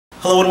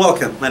Hello and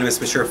welcome. My name is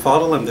Bashir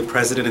Fadl. I'm the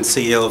President and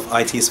CEO of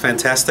IT's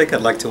Fantastic.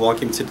 I'd like to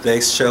welcome you to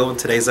today's show and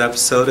today's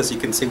episode. As you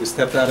can see, we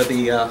stepped out of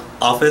the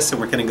office and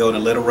we're going to go on a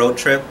little road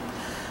trip.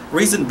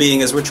 Reason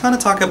being is we're trying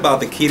to talk about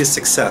the key to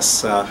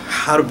success,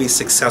 how to be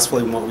successful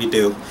in what we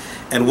do,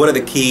 and what are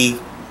the key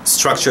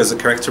structures or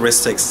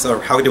characteristics, or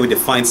how do we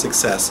define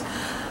success.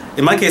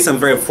 In my case, I'm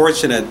very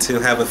fortunate to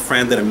have a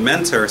friend and a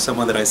mentor,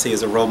 someone that I see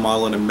as a role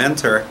model and a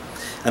mentor,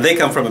 and they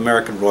come from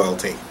American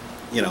royalty.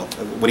 You know,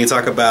 when you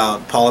talk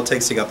about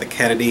politics, you got the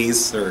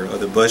Kennedys or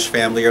the Bush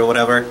family or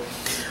whatever.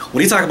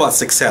 When you talk about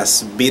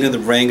success, being in the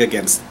ring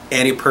against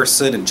any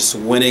person and just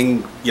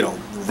winning, you know,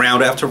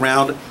 round after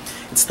round,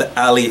 it's the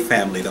Ali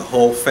family, the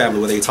whole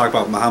family, whether you talk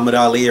about Muhammad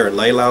Ali or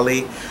Khalilah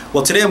Ali.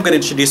 Well, today I'm going to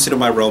introduce you to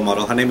my role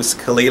model. Her name is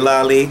Khalilah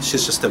Ali.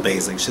 She's just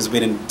amazing. She's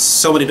been in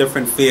so many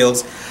different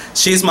fields.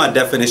 She's my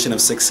definition of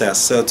success.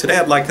 So today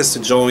I'd like us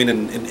to join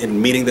in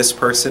meeting this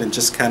person and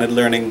just kind of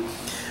learning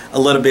a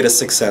little bit of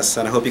success,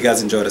 and I hope you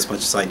guys enjoyed as much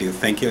as I do.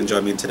 Thank you, and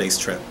join me in today's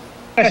trip.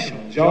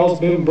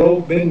 Jaw's been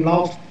broke, been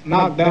lost,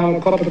 knocked down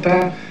a couple of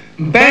times.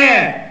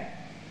 Bad!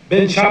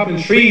 Been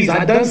chopping trees.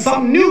 I done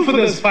something new for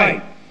this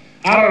fight.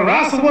 I done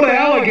wrestled with an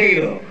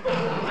alligator.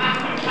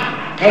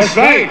 That's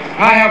right.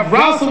 I have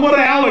wrestled with an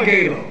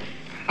alligator.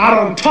 I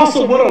done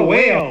tussled with a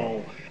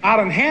whale. I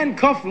done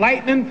handcuffed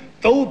lightning,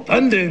 throw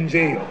thunder in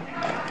jail.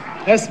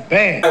 That's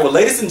bad. Well,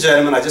 ladies and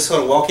gentlemen, I just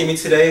want to welcome you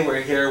today.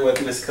 We're here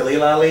with Miss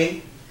Khalilah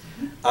Ali.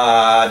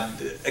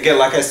 Again,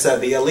 like I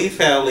said, the Ali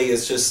family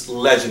is just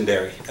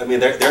legendary. I mean,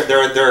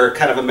 they're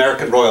kind of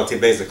American royalty,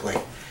 basically.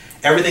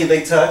 Everything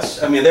they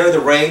touch, I mean, they're the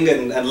ring,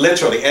 and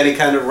literally any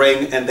kind of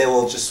ring, and they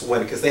will just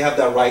win because they have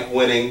that right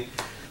winning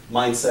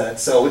mindset.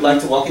 So we'd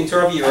like to welcome you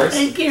to our viewers.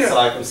 Thank you.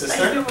 Assalamualaikum, sister.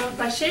 Thank you,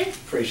 Bashir.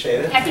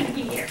 Appreciate it. Happy to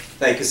be here.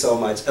 Thank you so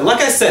much. And like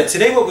I said,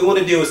 today what we want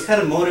to do is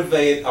kind of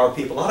motivate our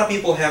people. A lot of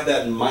people have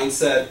that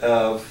mindset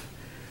of,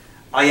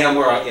 I am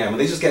where I am, and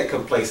they just get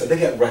complacent. They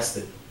get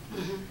rested.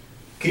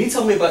 Can you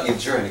tell me about your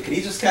journey? Can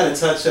you just kind of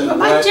touch on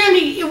my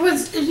journey, it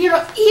was, you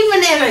know,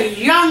 even at a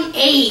young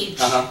age,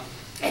 at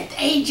the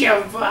age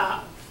of,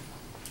 I'd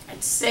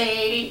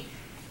say,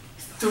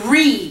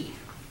 3,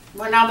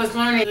 when I was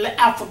learning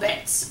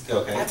alphabets.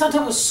 Okay. I thought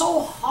that was so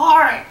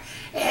hard,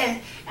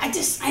 and I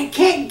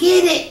can't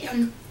get it.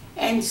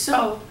 And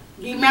so,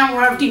 the Imam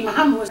Ali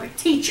Muhammad was a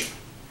teacher.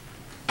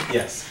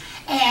 Yes.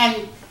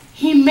 And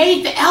he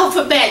made the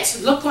alphabets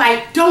look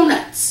like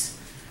donuts.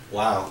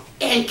 Wow.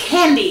 And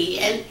candy,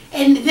 and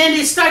then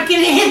it started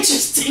getting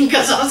interesting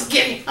because I was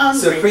getting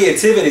hungry. So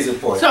creativity is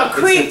important. So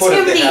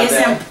creativity is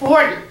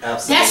important.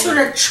 Absolutely. That's what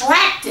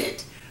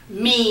attracted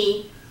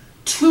me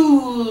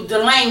to the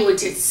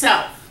language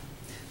itself.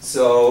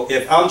 So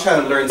if I'm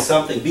trying to learn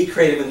something, be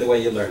creative in the way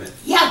you learn it.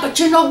 Yeah, but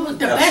you know what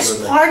the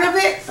best part of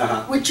it,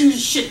 what you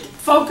should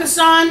focus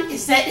on,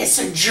 is that it's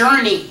a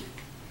journey.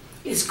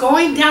 It's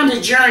going down the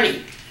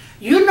journey.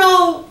 You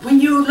know, when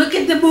you look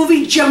at the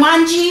movie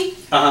Jumanji,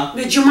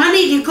 the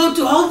Jumanji, they go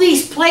to all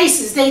these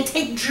places, they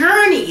take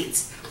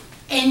journeys,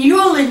 and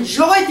you'll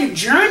enjoy the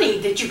journey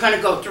that you're going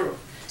to go through.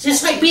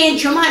 Just like being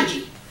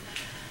Jumanji.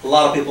 A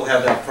lot of people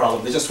have that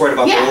problem. They're just worried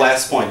about the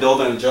last point. They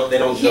don't enjoy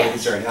the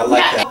journey. I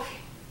like that.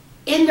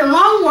 In the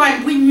long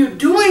run, when you're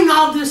doing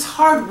all this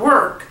hard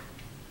work,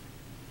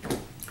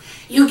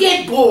 you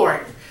get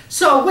bored.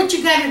 So what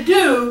you got to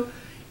do,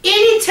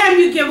 anytime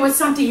you get with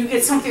something, you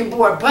get something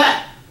bored.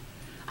 But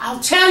I'll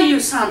tell you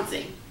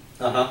something.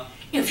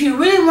 If you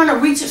really want to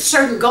reach a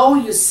certain goal,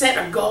 you set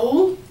a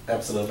goal.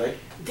 Absolutely.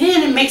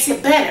 Then it makes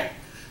it better.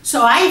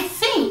 So I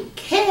think,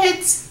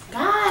 kids,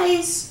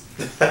 guys,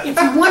 if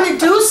you want to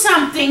do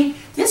something,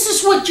 this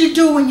is what you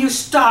do when you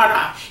start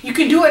off. You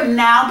can do it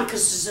now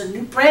because it's a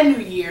brand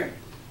new year.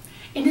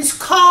 And it's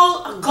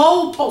called a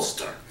goal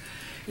poster.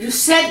 You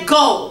set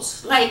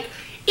goals. Like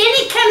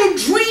any kind of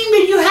dream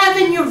that you have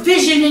in your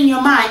vision, in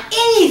your mind,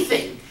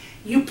 anything.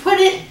 You put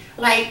it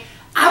like,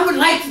 I would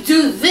like to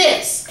do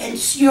this, and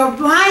your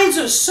minds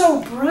are so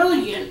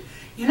brilliant,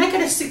 you're not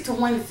going to stick to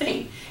one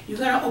thing. You're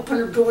going to open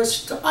the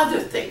doors to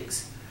other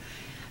things.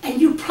 And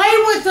you play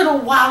with it a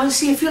while and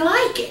see if you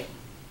like it.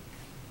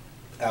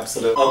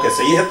 Absolutely. Okay,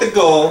 so you hit the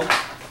goal.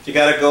 If you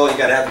got a goal, you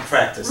got to have the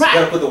practice. Right. You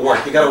got to put the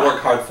work. You got to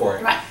work hard for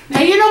it. Right. Now,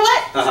 you know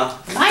what?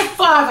 My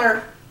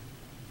father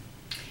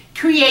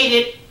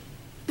created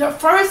the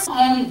first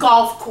own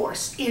golf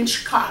course in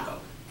Chicago.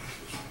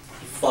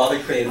 Father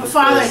created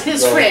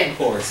his friend.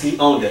 Course. He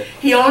owned it.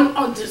 He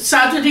owned the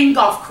Southern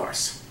Golf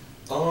Course.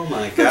 Oh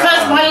my God.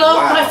 Because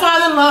my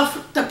father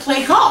loved to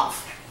play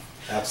golf.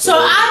 Absolutely. So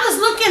I was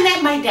looking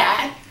at my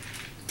dad,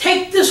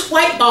 take this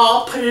white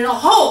ball, put it in a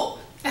hole.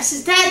 I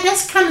said, Dad,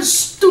 that's kind of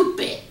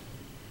stupid.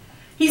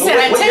 He said,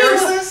 I tell you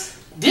what,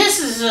 this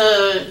is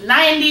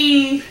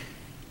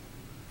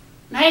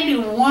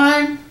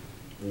 91.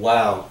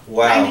 Wow,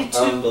 92.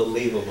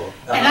 Unbelievable.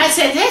 And I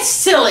said, that's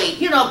silly,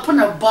 you know,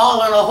 putting a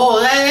ball in a hole,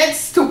 that's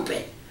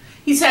stupid.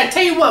 He said, I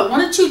tell you what, why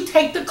don't you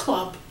take the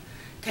club,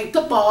 take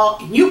the ball,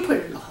 and you put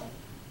it in the hole.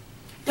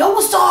 That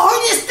was the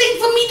hardest thing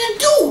for me to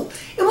do.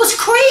 It was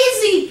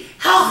crazy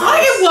how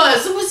hard it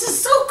was. It was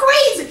just so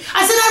crazy.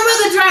 I said, I'd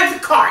rather drive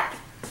the cart.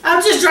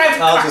 I'll just drive the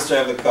car. I'll just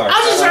drive the car.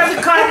 I'll just drive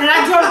the car, and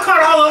I drove the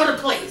car all over the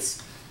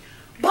place.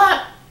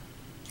 But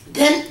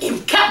then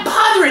it kept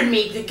bothering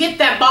me to get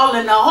that ball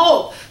in the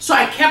hole, so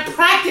I kept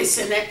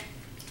practicing it,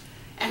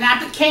 and I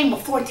became a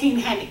 14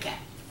 handicap.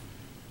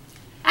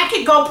 I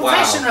could go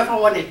professional if I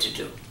wanted to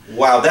do.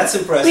 Wow, that's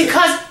impressive.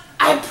 Because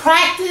I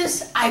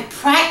practice.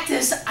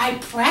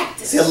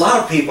 See, a lot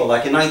of people,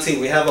 like in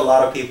 19, we have a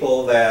lot of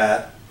people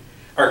that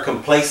are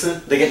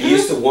complacent. They get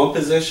used to one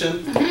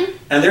position,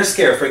 and they're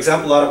scared. For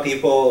example, a lot of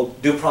people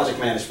do project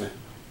management,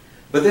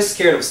 but they're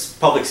scared of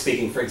public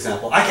speaking, for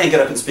example. I can't get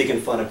up and speak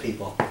in front of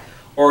people.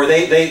 Or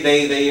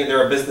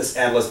they're a business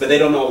analyst, but they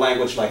don't know a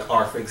language like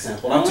R, for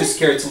example. I'm too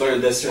scared to learn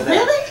this or that.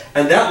 Really?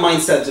 And that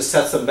mindset just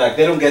sets them back.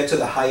 They don't get to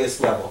the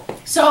highest level.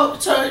 So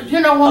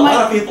you know what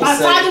my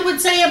father would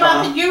say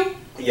about you?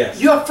 Yes.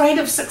 You're afraid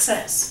of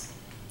success.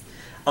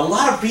 A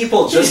lot of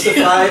people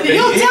justify...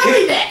 He'll tell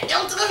me that.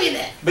 He'll tell me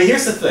that. But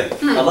here's the thing.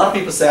 A lot of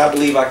people say, I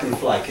believe I can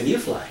fly. Can you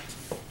fly?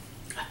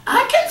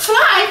 I can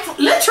fly,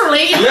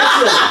 literally. In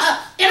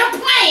a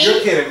plane.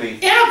 You're kidding me.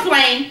 In a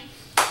plane.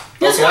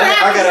 Okay,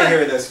 I gotta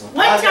hear this one.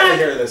 I gotta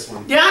hear this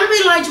one. The Honorable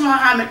Elijah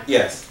Muhammad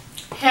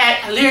had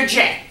a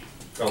Learjet.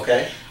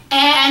 Okay.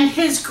 And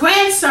his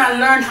grandson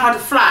learned how to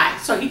fly,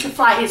 so he could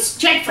fly his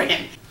jet for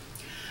him.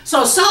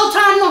 So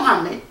Sultan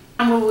Muhammad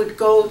would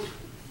go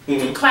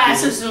to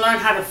classes and learn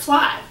how to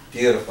fly.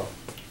 Beautiful.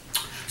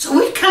 So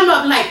we'd come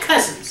up like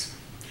cousins.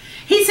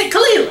 He said,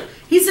 Khalilah,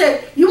 he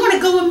said, you want to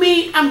go with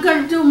me? I'm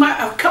going to do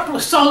a couple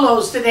of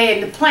solos today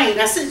in the plane.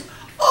 I said,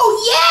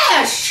 oh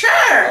yeah,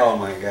 sure. Oh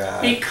my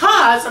God.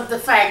 Because of the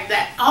fact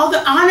that all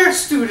the honor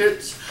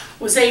students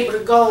was able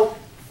to go.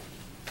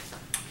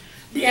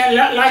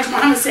 Elijah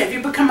Muhammad said, if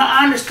you become an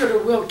honor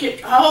student, we'll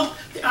get all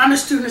the honor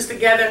students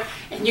together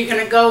and you're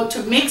going to go to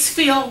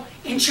Mixfield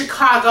in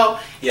Chicago,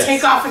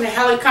 take off in a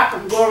helicopter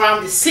and go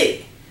around the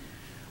city.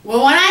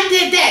 Well, when I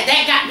did that,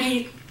 that got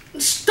me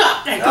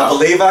stuck. I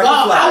believe I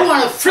can fly. I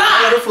want to fly.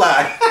 I want to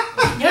fly.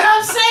 You know what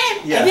I'm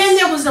saying? Yes. And then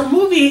there was a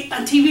movie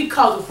on TV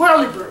called The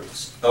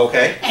Whirlybirds.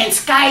 Okay. And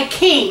Sky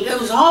King. It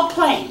was all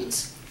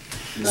planes.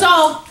 Nice.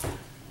 So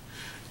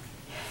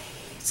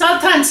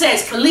Sultan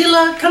says,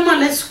 Khalilah, come on,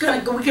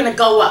 we're gonna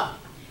go up.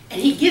 And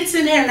he gets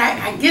in there, and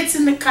I gets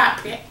in the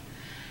cockpit,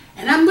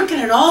 and I'm looking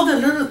at all the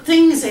little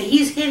things that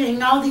he's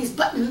hitting, all these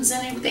buttons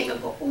and everything. I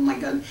go, oh my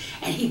God!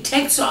 And he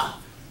takes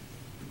off.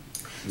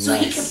 Nice. So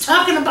he kept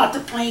talking about the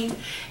plane,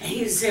 and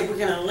he said, we're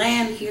gonna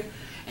land here,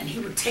 and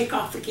he would take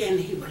off again,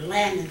 and he would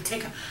land and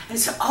take off. And I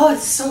said, oh,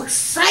 it's so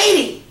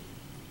exciting.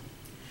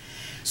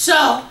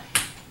 So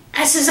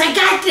I says, I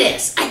got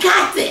this. I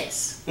got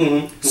this.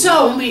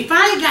 So when we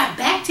finally got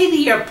back to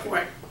the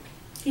airport,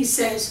 he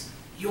says,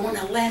 you want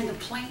to land the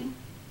plane?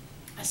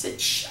 I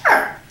said,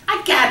 sure,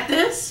 I got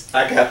this.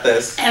 I got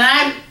this. And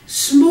I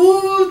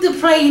smoothed the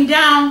plane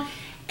down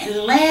and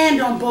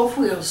land on both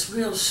wheels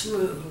real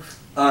smooth.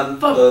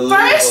 Unbelievable. For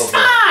first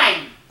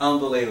time.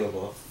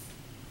 Unbelievable.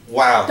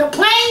 Wow. The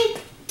plane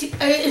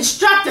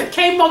instructor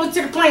came over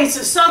to the plane and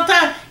said,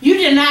 Sultan, you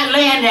did not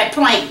land that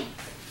plane.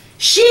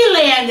 She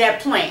landed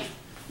that plane.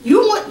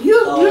 You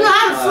know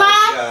how to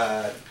fly?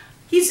 God.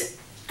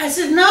 I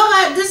said, no,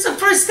 this is the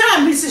first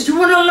time. He says, you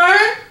want to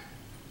learn?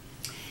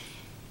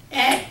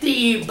 At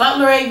the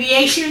Butler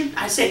Aviation,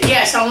 I said,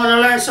 yes, I want to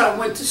learn. So I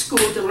went to school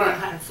to learn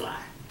how to fly.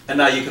 And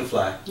now you can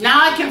fly.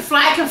 Now I can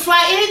fly. I can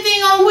fly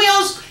anything on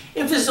wheels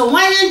if it's a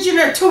 1 engine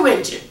or 2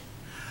 engine.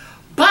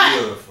 But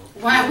beautiful.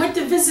 When I went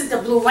to visit the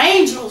Blue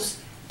Angels,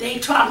 they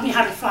taught me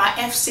how to fly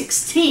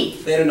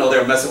F-16. They didn't know they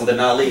were messing with an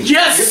Ali.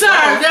 Yes,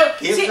 sir.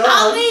 See,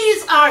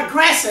 Alis are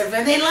aggressive,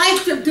 and they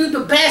like to do the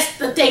best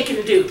that they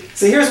can do.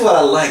 See, here's what I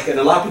like, and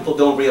a lot of people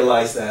don't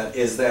realize that,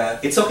 is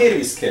that it's okay to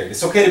be scared.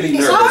 It's okay to be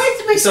nervous. It's always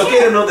to be scared. It's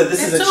okay to know that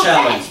this is a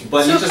challenge,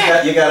 but you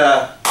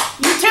gotta...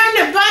 You turn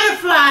the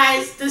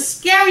butterflies, the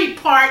scary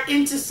part,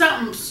 into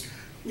something,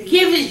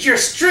 give it your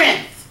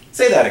strength.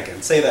 Say that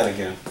again. Say that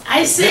again.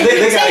 I said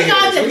you take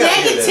all the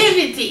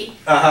negativity,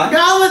 and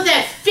all of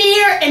that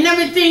fear and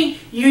everything,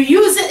 you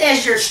use it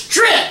as your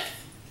strength.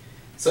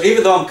 So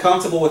even though I'm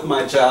comfortable with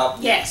my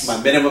job,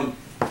 my minimum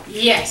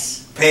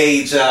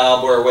pay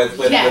job, or with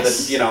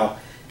you know,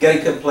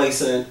 getting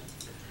complacent,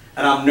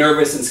 and I'm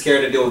nervous and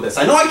scared of doing this.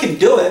 I know I can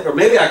do it, or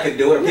maybe I could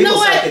do it, or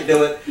people say I could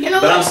do it,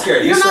 but I'm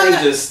scared. You're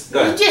saying just,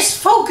 go ahead. Just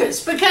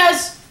focus,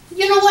 because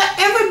you know what?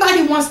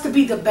 Everybody wants to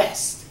be the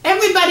best.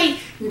 Everybody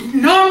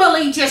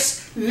normally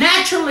just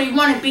naturally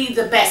want to be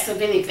the best of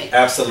anything.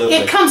 Absolutely.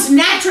 It comes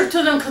natural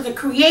to them because the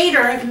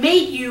Creator has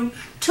made you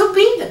to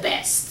be the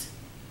best.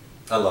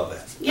 I love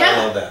that. Yeah. I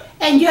love that.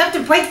 And you have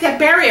to break that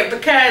barrier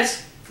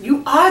because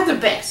you are the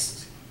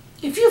best.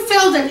 If you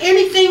failed in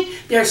anything,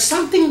 there's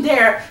something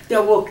there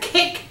that will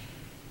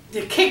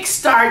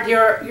kickstart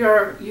your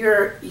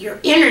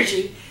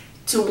energy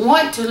to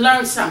want to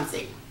learn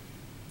something.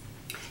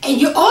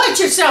 And you owe it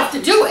yourself to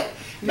do it.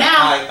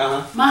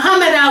 Now,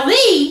 Muhammad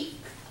Ali,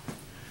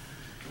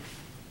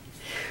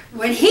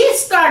 when he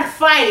started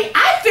fighting,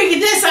 I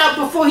figured this out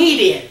before he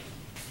did.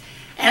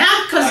 And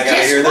because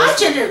just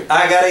watching him,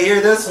 I gotta hear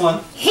this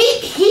one.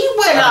 He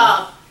would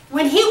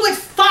when he would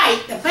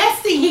fight, the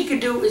best thing he could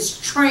do is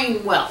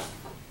train well.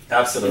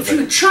 Absolutely. If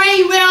you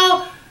train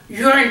well,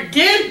 your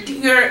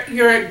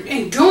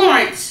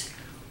endurance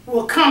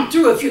will come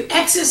through. If you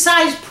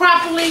exercise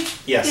properly,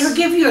 yes, it'll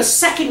give you a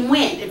second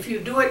wind if you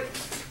do it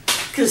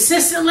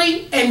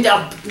consistently. And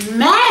the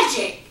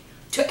magic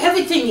to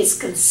everything is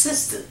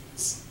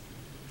consistency.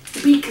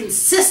 Be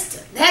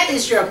consistent. That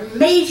is your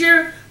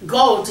major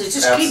goal, to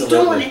just keep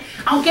doing it.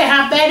 I don't care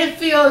how bad it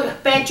feels, how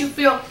bad you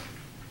feel.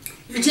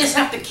 You just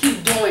have to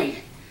keep doing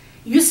it.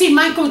 You see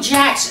Michael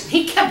Jackson,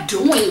 he kept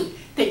doing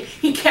things.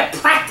 He kept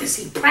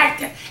practicing. He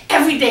practiced.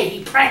 Every day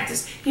he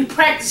practiced. He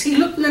practiced. He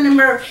looked in the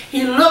mirror.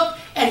 He looked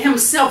at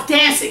himself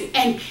dancing.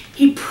 And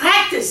he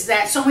practiced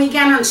that. So when he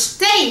got on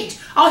stage,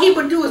 all he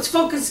would do is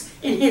focus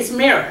in his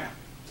mirror.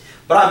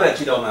 But I bet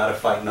you don't know how to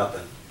fight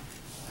nothing.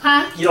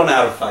 Huh? You don't know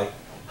how to fight.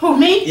 Who,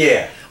 me?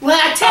 Yeah. Well,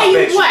 I tell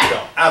you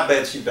what. I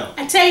bet you don't.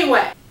 I tell you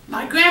what.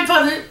 My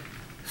grandfather,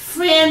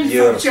 friend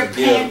from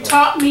Japan,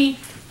 taught me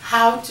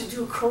how to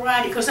do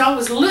karate because I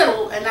was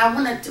little and I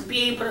wanted to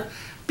be able to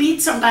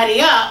beat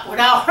somebody up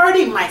without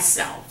hurting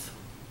myself.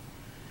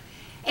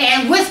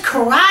 And with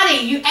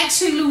karate, you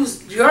actually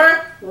lose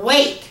your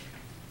weight.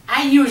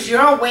 I use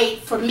your weight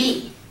for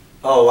me.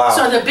 Oh, wow.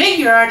 So the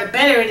bigger you are, the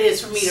better it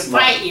is for me to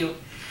fight you.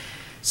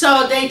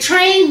 So they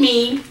trained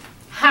me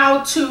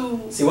how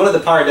to... See, one of the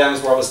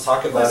paradigms where I was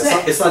talking about,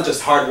 it's not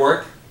just hard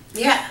work.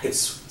 Yeah. It's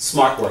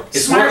smart work.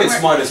 It's working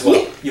smart as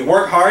well. You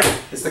work hard.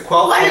 It's the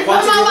quality.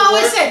 What Mom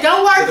always said,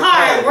 don't work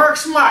hard, work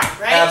smart,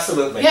 right?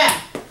 Absolutely. Yeah.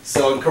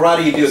 So in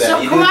karate you do that. So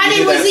you karate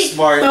do was that easy.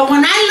 smart. But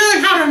when I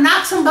learned how to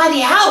knock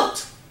somebody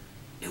out,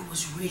 it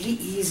was really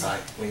easy. All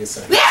right, wait a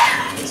second.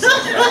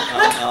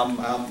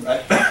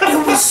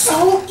 It was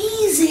so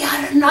easy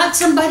how to knock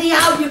somebody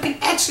out. You can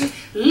actually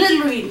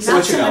literally knock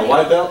somebody out. So what you got,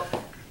 white belt?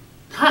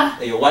 Huh?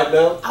 Are you a white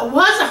belt? I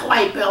was a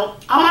white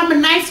belt. Oh, I'm a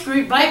 9th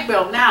grade black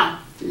belt now.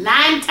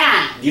 9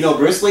 times. Do you know who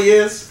Bruce Lee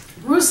is?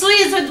 Bruce Lee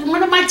is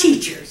one of my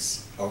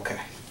teachers. Okay.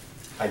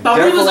 But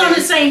we was on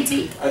the same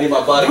team. I need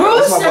my body.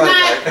 Bruce and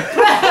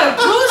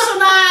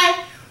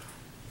I,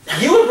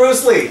 you and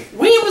Bruce Lee.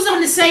 we was on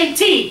the same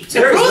team. So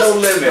There's no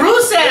limit.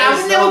 Bruce said I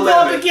would never go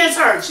up limit. against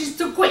her. She's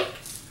too quick.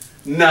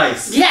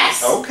 Nice.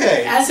 Yes.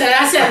 Okay. I said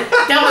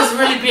that was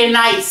really being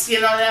nice,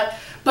 you know that.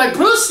 But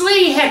Bruce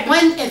Lee had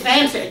one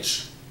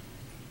advantage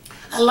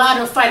a lot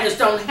of fighters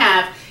don't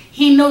have.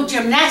 He knew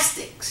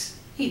gymnastics.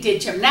 He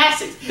did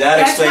gymnastics.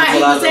 That's why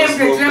he was able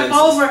to jump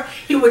over.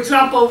 He would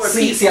jump over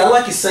people. See, I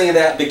like you saying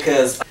that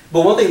because,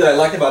 but one thing that I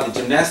like about the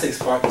gymnastics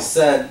part you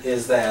said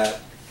is that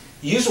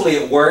usually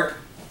at work,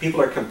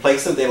 people are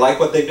complacent. They like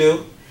what they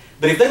do.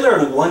 But if they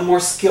learn one more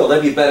skill,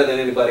 they'd be better than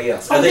anybody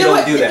else. And they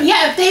don't do that.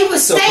 Yeah, if they would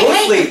stay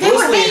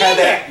Bruce Lee had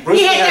that.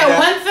 He had that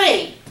one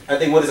thing. I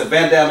think, what is it,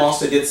 Van Damme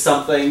also did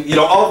something. You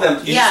know, all of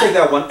them, you just take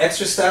that one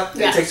extra step,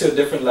 it takes you to a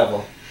different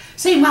level.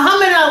 See,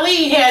 Muhammad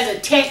Ali has a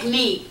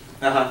technique.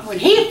 When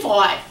he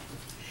fought,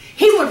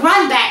 he would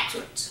run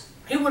backwards.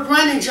 He would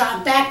run and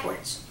jog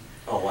backwards.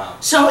 Oh, wow.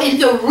 So in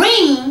the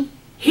ring,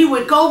 he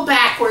would go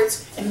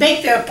backwards and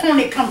make the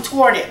opponent come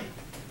toward him.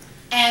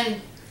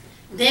 And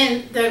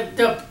then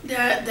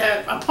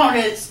the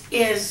opponent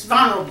is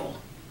vulnerable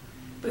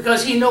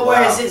because he knows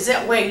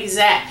where he's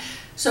at.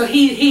 So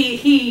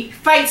he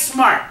fights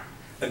smart.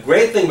 A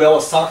great thing we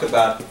always talk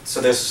about, so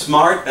there's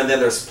smart and then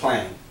there's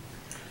planning.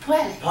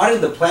 Planning. Part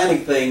of the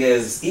planning thing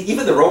is,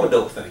 even the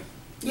rope-a-dope thing.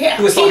 Yeah.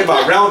 He was talking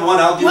about round 1,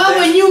 I'll do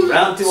this,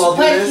 round 2, I'll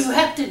do this. But you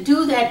have to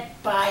do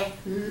that by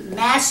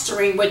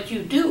mastering what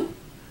you do.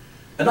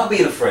 And not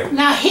being afraid.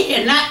 Now, he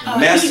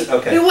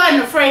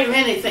wasn't afraid of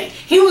anything.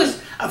 He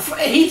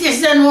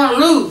just didn't want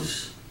to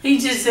lose. He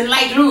just didn't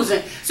like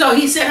losing. So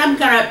he said, I'm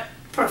going to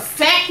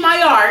perfect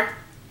my art.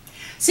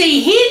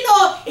 See,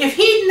 if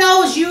he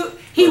knows you,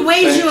 he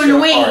weighs you in the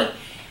ring,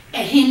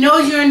 and he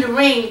knows you're in the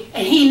ring,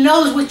 and he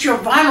knows what your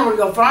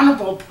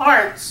vulnerable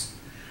parts.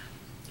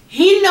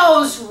 He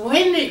knows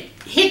when to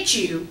hit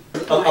you.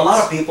 A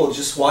lot of people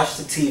just watch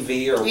the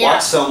TV or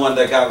watch someone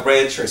that got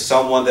rich or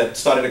someone that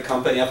started a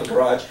company up a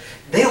garage.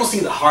 They don't see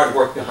the hard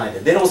work behind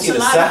it. They don't see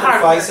the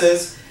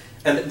sacrifices.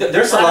 And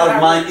there's a lot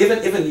of mind.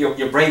 Even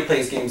your brain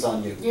plays games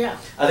on you. Yeah.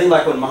 I think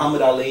like when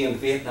Muhammad Ali in the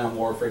Vietnam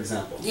War, for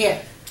example.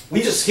 Yeah.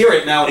 We just hear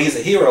it now and he's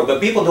a hero,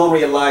 but people don't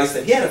realize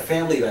that he had a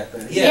family back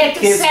then. He had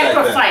kids back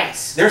then.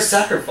 There's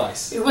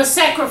sacrifice. It was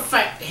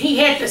sacrifice. He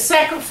had to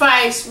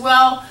sacrifice.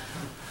 Well,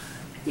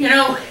 you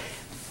know,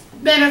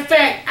 matter of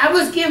fact, I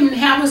was giving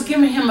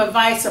him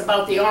advice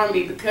about the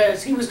army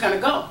because he was going to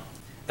go.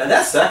 And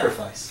that's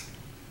sacrifice.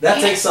 That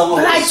takes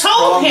someone with a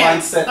strong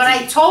mindset. But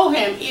I told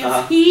him,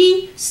 if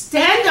he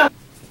stand up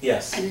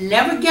and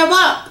never give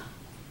up,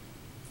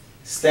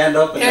 stand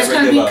up and there's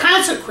never going give to up. be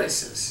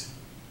consequences.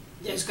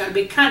 There's going to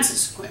be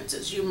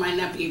consequences. You might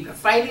not be able to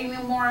fight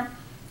anymore,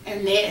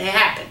 and it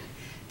happened.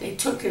 They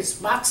took his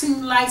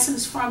boxing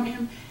license from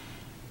him,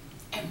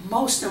 and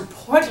most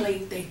importantly,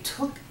 they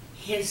took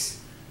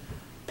his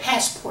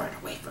passport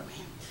away from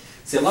him.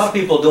 See, a lot of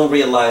people don't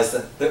realize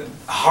that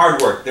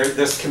hard work,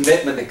 there's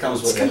commitment that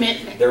comes with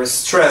it. There is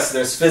stress,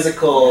 there's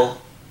physical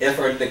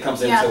effort that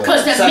comes into Yeah, it.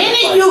 because the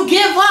Sacrifice. minute you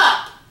give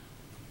up,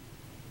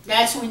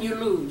 that's when you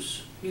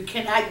lose. You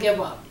cannot give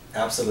up.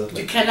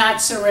 Absolutely. You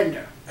cannot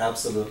surrender.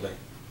 Absolutely.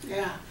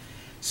 Yeah.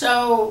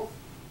 So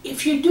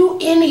if you do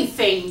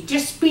anything,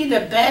 just be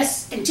the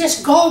best and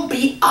just go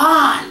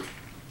beyond.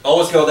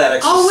 Always go that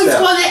extra Always step.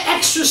 go that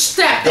extra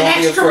step, Don't that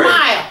be extra afraid.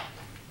 mile.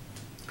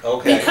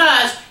 Okay.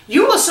 Because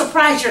you will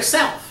surprise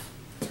yourself.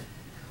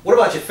 What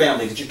about your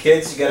family? Did your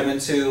kids, you get them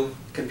into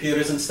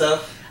computers and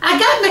stuff? I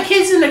got my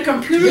kids in the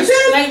computers. You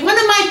did? Like one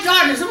of my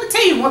daughters, I'm going to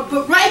tell you,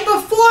 but right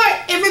before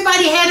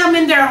everybody had them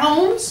in their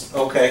homes,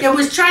 Okay. they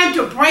was trying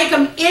to break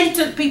them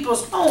into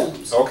people's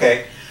homes.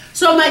 Okay.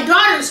 So my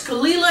daughters,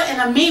 Khalilah and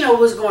Amina,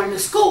 was going to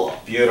school.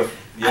 Beautiful.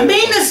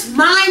 Amina's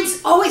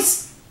mind's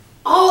always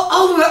all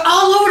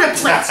over the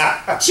place.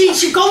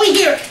 she go over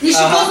here, then she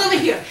goes over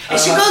here, and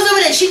she goes over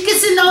there. She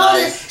gets into all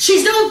this.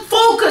 She don't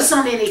focus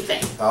on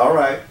anything. All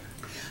right.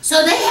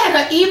 So they had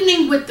an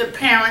evening with the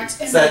parents.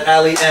 And It's that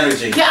Ali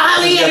energy. the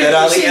Ali That energy.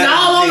 Ali She's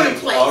all energy. over the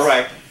place. All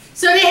right.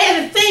 So they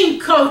had a thing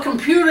called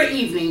computer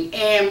evening,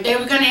 and they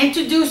were going to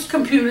introduce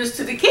computers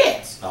to the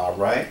kids. All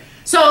right.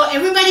 So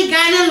everybody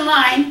got in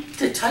line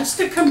to touch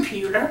the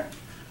computer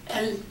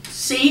and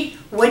see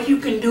what you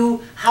can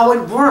do, how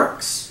it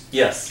works.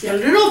 Yes. The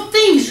little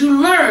things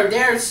you learn,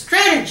 there are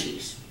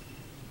strategies.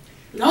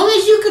 As long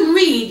as you can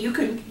read, you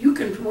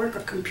can work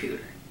a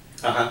computer.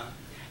 Uh-huh.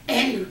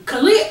 And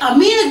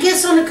Amina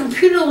gets on the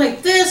computer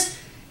like this,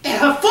 and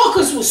her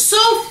focus was so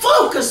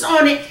focused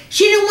on it,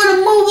 she didn't want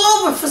to move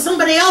over for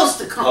somebody else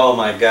to come. Oh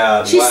my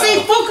God. She wow.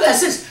 stayed focused. I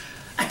says,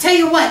 I tell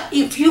you what,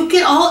 if you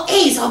get all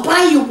A's, I'll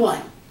buy you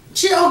one.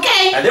 She said,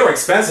 okay. And they were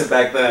expensive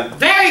back then.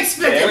 Very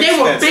expensive. Very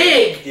They were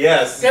expensive. big.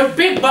 Yes. They were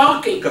big,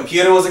 bulky.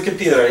 Computer was a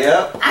computer,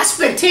 yep. I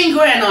spent 10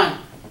 grand on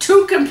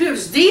 2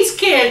 computers. These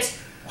kids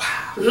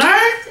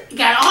learned,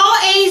 got all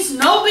A's,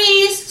 no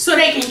B's, so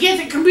they can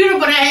get the computer,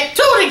 but I had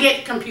 2 to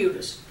get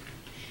computers.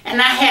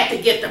 And I had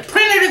to get the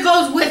printer that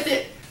goes with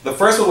it. The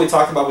first one we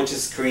talked about, which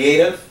is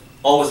creative,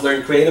 always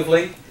learn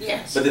creatively.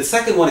 Yes. But the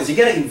second one is you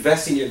gotta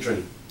invest in your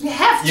dream. You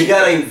have to. You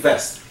gotta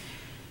invest.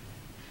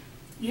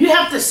 You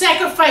have to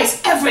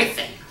sacrifice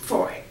everything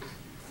for it.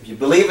 If you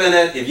believe in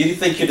it, if you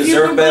think you you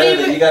deserve can better, believe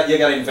then it, you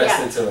gotta invest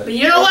Yeah. into it. But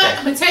you know what? Okay.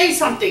 I'm going to tell you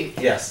something.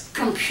 Yes.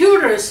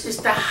 Computers is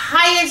the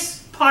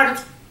highest part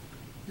of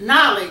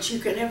knowledge you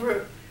can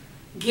ever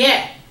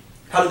get.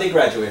 How did they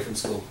graduate from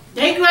school?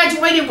 They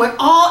graduated with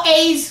all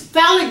A's,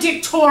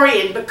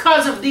 valedictorian,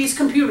 because of these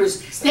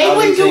computers. They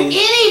wouldn't do amazing.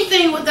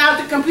 anything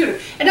without the computer.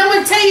 And I'm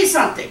going to tell you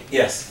something.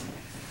 Yes.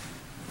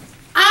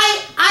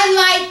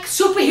 I like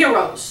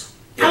superheroes.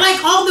 I Yes.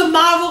 like all the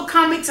Marvel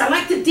comics. I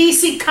like the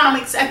DC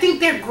comics. I think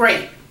they're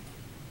great.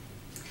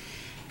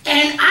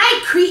 And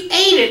I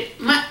created,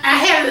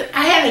 I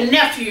had a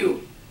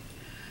nephew.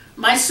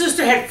 My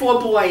sister had 4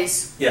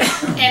 boys. Yeah.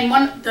 And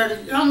the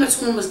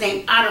youngest one was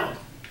named Otto.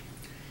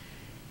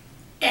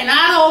 And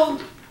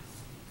Otto,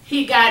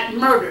 he got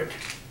murdered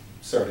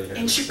Sorry to hear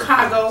in that.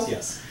 Chicago.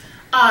 Yes.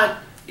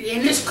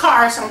 In his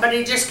car.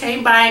 Somebody just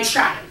came by and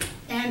shot him.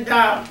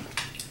 And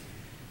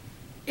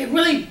it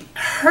really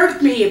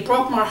hurt me. It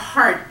broke my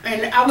heart.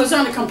 And I was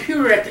on the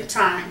computer at the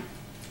time.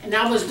 And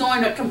I was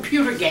doing a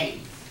computer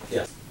game.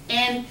 Yes.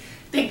 And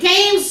the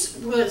games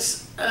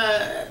was,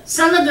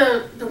 some of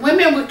the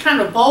women were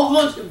kind of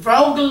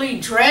vulgarly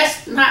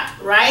dressed, not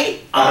right,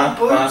 all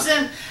boobs,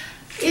 and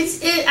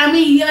I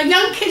mean,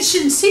 young kids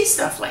shouldn't see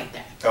stuff like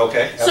that.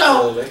 Okay,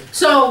 absolutely.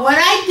 So what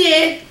I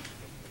did,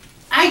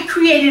 I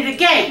created a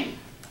game.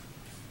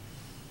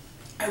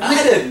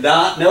 I did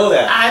not know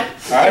that.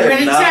 I did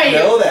really not tell you.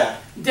 know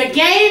that. The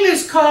game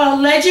is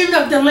called Legend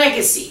of the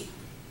Legacy.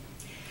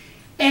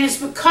 And it's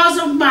because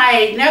of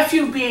my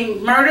nephew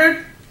being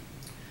murdered,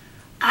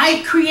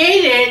 I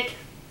created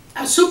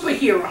a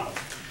superhero.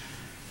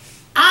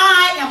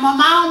 I am a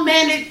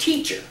mild-mannered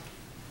teacher.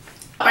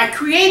 I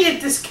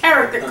created this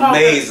character called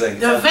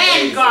the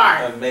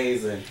Vanguard.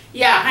 Amazing.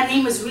 Yeah, her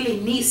name is really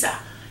Nisa.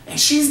 And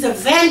she's the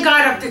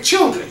vanguard of the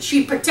children.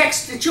 She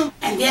protects the children.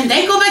 And then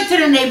they go back to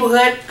the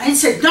neighborhood and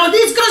said, no,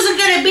 these girls are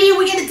going to be,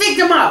 we're going to take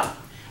them out.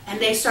 And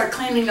they start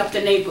cleaning up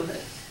the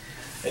neighborhood.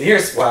 And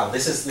here's, wow,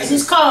 this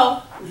is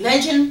called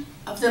Legend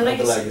of the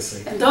Legacy.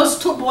 Legacy. And those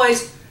 2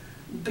 boys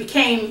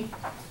became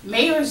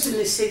mayors in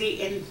the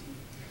city and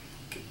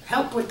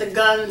helped with the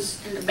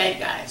guns and the bad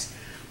guys.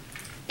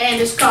 And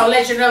it's called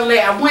Legend of the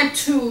Legacy. I went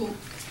to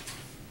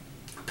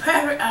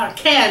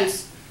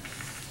Cannes,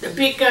 the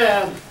big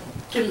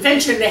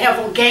convention they have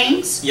on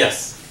games.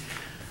 Yes.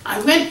 I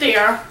went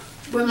there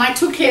with my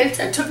 2 kids.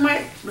 I took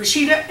my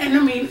Rashida and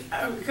Amina,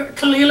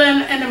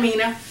 Khalilah and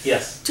Amina,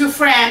 Yes. to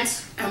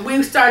France, and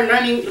we started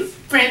learning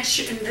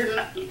French and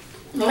the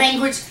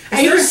language. Is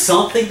there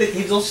something that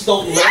you just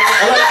don't learn?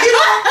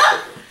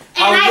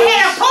 And I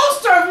had a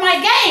poster of my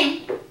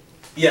game.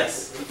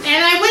 Yes.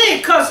 And I went,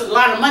 it cost a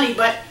lot of money,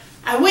 but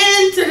I went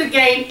into the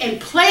game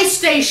and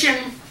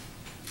PlayStation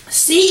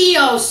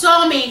CEO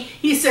saw me.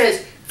 He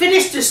says,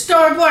 finish the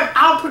storyboard,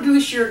 I'll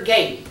produce your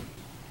game.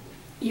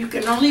 You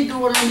can only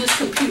do it on this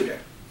computer.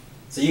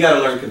 So you got to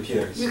learn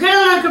computers. You got to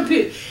learn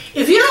computers.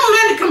 If you don't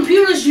learn the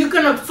computers, you're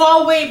going to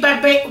fall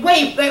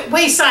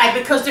wayside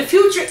because the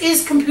future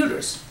is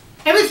computers.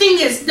 Everything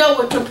is dealt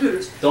with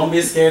computers. Don't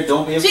be scared.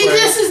 Don't be afraid. See,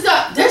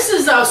 this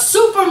is a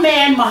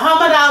Superman,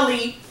 Muhammad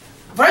Ali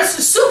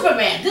versus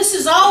Superman. This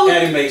is all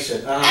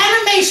animation.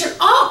 Animation,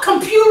 all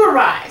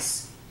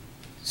computerized.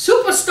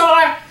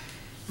 Superstar,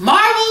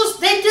 Marvels.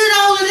 They did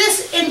all of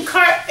this in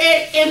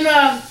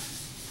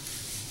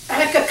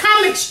like a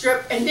comic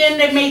strip, and then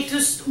they made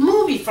this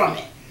movie from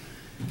it.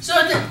 So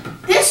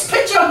this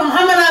picture of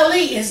Muhammad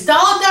Ali is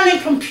all done in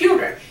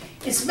computer.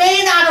 It's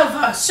made out of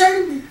a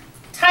certain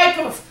type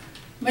of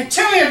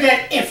material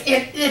that if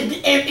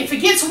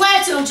it gets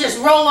wet, it'll just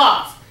roll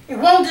off. It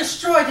won't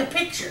destroy the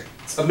picture.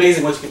 It's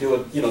amazing what you can do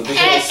with digital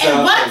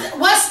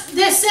and what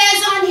this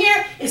says on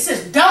here, it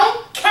says,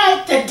 don't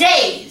count the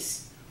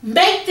days.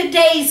 Make the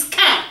days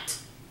count.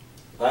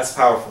 That's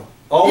powerful.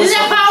 Always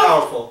something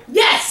powerful.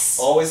 Yes.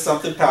 Always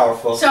something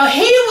powerful. So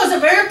he was a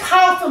very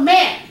powerful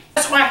man.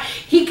 That's why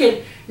he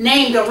could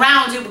name the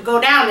rounds. It would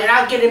go down, and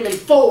I'll get him in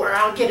 4.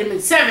 I'll get him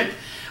in 7.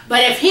 But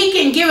if he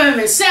can give him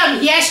in 7,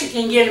 he actually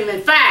can get him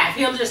in 5.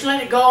 He'll just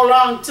let it go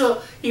along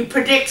until he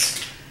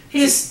predicts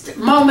his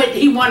moment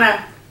he want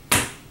to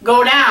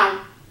go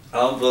down.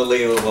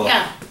 Unbelievable.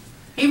 Yeah.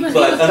 He was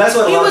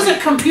a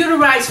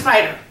computerized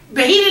fighter.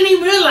 But he didn't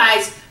even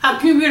realize how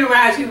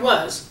computerized he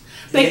was.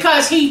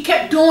 Because he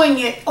kept doing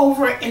it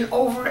over and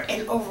over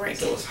and over again.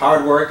 So it's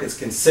hard work, it's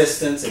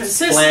consistent, it's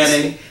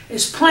planning.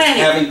 It's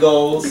planning. It's having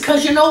goals.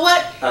 Because you know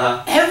what?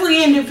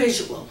 Every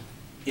individual,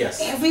 yes,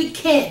 every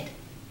kid,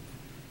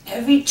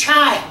 every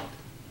child,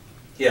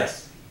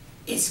 yes,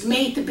 is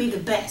made to be the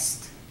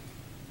best.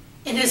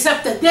 And it's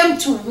up to them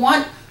to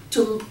want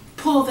to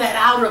pull that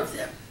out of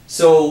them.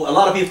 So a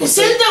lot of people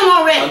say, them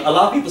already. A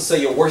lot of people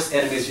say your worst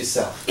enemy is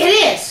yourself. It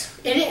is.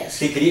 It is.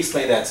 See, can you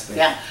explain that to me?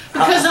 Yeah,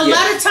 because a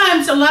lot of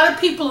times, a lot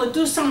of people will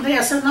do something.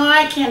 I say, no,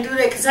 I can't do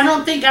that because I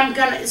don't think I'm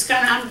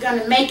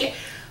gonna make it.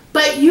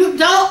 But you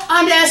don't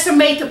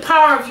underestimate the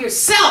power of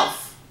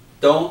yourself.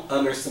 Don't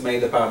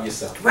underestimate the power of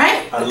yourself.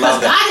 Right,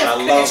 because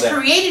God has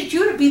created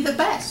you to be the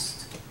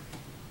best.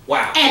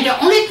 Wow. And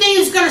the only thing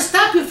that's gonna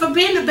stop you from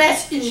being the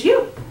best is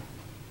you.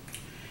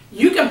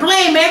 You can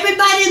blame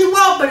everybody in the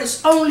world, but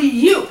it's only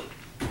you.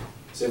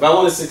 So if I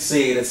want to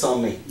succeed, it's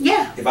on me.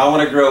 Yeah. If I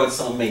want to grow, it's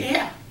on me.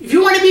 Yeah. If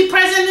you want to be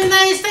president of the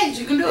United States,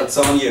 you can do it. It's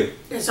on you.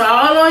 It's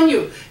all on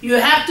you. You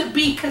have to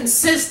be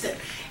consistent.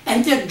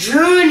 And the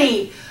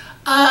journey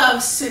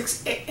of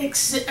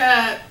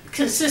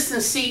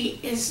consistency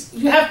is,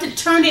 you have to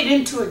turn it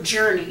into a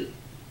journey.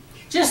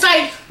 Just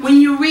like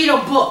when you read a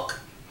book.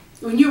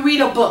 When you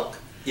read a book.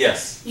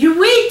 Yes.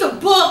 You read the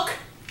book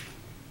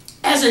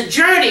as a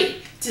journey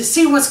to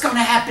see what's going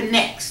to happen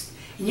next.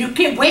 And you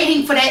keep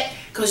waiting for that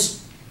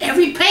because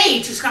every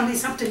page is going to be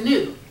something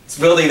new. It's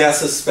building that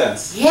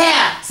suspense.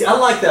 Yeah. See, I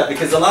like that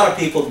because a lot of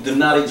people do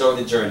not enjoy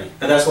the journey.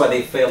 And that's why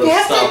they fail to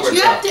stop where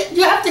you have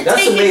to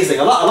That's take amazing.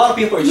 It. A lot of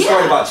people are just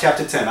worried about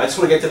chapter 10. I just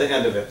want to get to the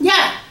end of it.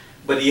 Yeah.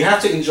 But you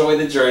have to enjoy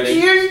the journey.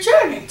 You're the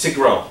journey. To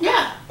grow.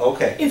 Yeah.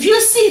 Okay. If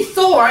you see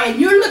Thor and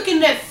you're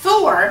looking at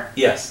Thor,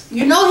 yes,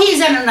 you know he's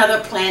on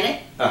another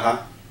planet.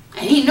 Uh-huh.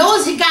 And he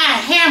knows he got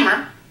a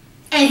hammer.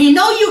 And he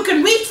knows you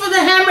can reach for the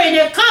hammer and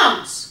it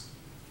comes.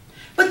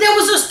 But there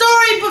was a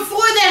story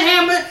before that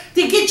hammer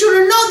to get you to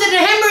know that the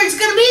hammer is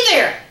going to be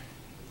there.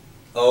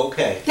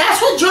 Okay.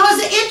 That's what draws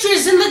the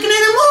interest in looking at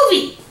a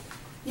movie.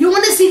 You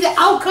want to see the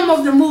outcome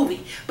of the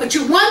movie. But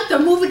you want the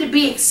movie to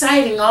be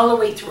exciting all the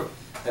way through.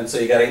 And so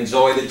you got to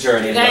enjoy the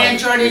journey. You got to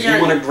enjoy the journey.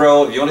 If you want to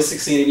grow, if you want to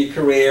succeed in your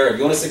career, if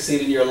you want to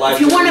succeed in your life.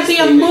 If you want to be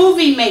a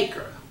movie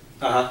maker.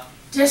 Uh-huh.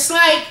 Just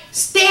like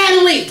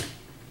Stan Lee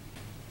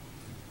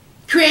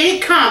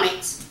created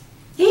comics.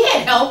 He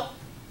had help.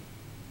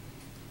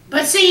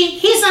 But see,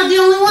 he's not the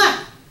only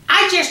one.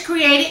 I just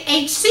created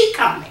HC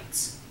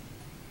Comics.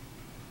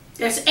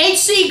 There's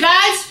HC,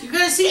 guys. You're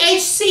going to see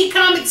HC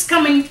Comics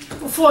coming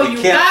before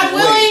you. God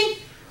willing,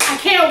 I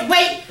can't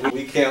wait.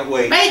 We can't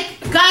wait.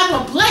 God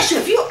will bless you.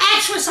 If you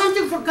ask for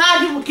something for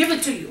God, He will give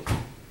it to you.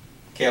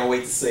 Can't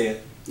wait to see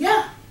it.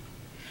 Yeah.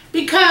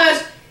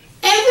 Because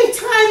every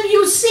time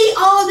you see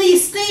all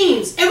these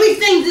things,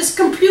 everything, this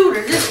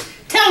computer, this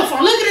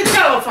telephone, look at the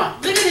telephone.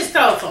 Look at this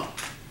telephone.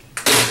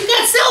 You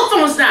got cell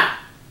phones now.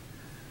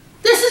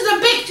 This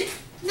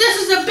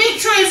is a big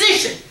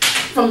transition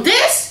from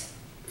this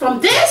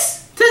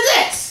to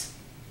this.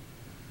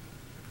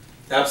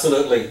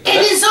 Absolutely. And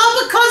it's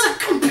all because of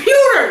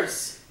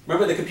computers.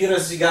 Remember the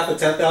computers you got for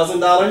 $10,000?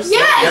 Yes.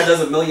 That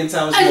does 1,000,000 times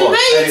more. A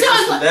million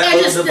times.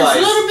 And it's just this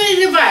little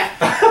bitty device.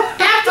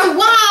 After a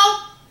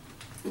while,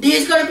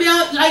 there's going to be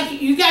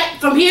like you got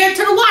from here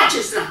to the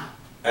watches now.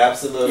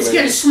 Absolutely. It's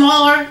getting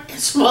smaller and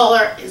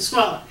smaller and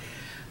smaller.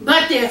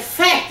 But the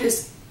effect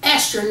is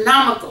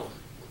astronomical.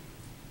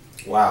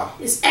 Wow.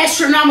 It's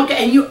astronomical,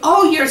 and you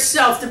owe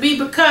yourself to be,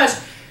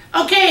 because,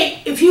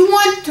 okay, if you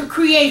want to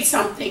create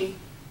something,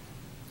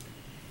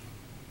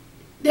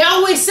 they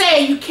always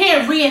say you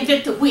can't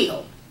reinvent the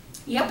wheel.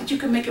 Yeah, but you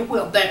can make a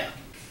wheel better.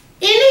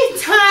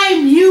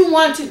 Anytime you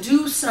want to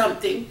do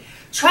something,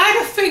 Try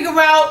to figure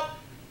out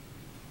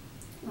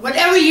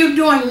whatever you're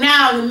doing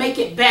now to make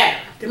it better,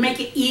 to make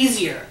it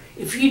easier.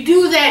 If you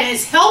do that and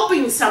it's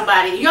helping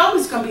somebody, you're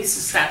always going to be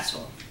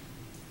successful.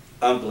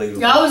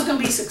 Unbelievable. You're always going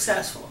to be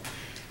successful.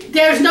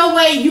 There's no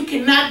way you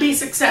cannot be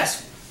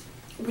successful.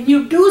 When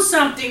you do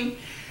something,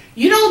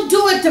 you don't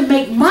do it to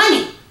make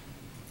money.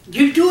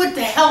 You do it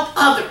to help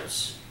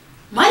others.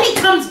 Money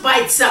comes by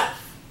itself.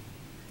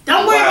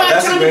 Don't worry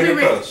about trying to be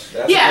rich. That's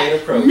a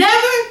great approach.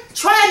 Never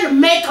try to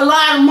make a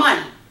lot of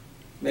money.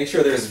 Make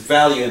sure there's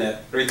value in it.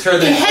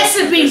 Return it has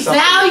to be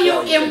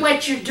value in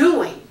what you're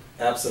doing.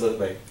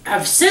 Absolutely.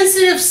 A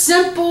sensitive,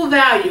 simple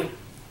value.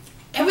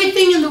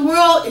 Everything in the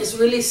world is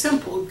really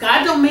simple.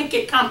 God don't make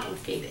it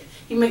complicated.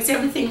 He makes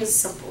everything as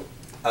simple.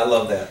 I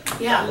love that.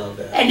 Yeah. I love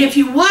that. And if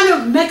you want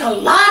to make a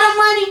lot of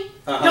money,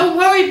 don't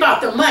worry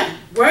about the money.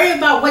 Worry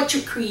about what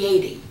you're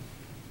creating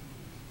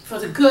for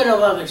the good of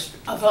others,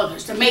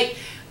 to make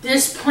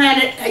this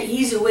planet an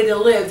easier way to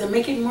live, to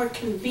make it more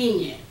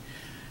convenient.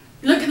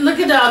 Look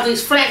at all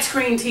these flat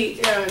screen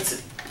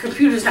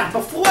computers now.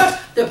 Before,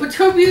 the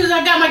computers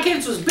I got my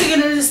kids was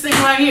bigger than this thing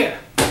right here.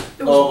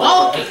 It was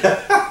bulky.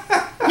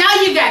 Now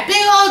you got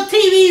big old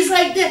TVs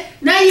like this.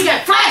 Now you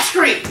got flat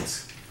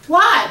screens.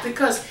 Why?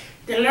 Because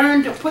they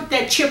learned to put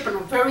that chip in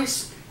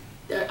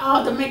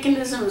all the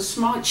mechanism of a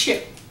small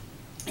chip.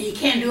 And you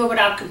can't do it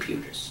without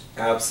computers.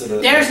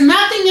 Absolutely. There's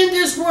nothing in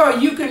this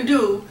world you can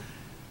do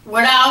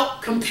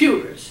without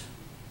computers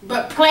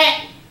but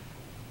plant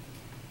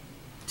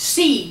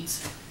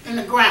seeds in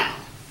the ground.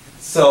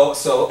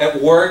 So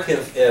at work,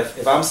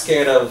 if I'm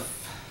scared of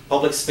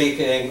public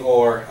speaking,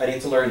 or I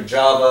need to learn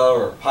Java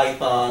or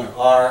Python or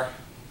R,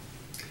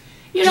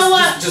 you know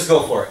what? Just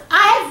go for it.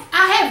 I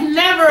have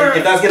never.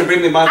 If that's gonna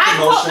bring me my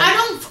promotion.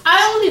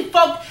 I only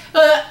focus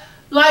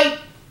like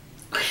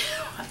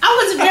I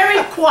was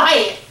very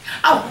quiet.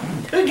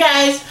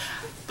 Guys,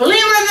 believe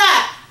it or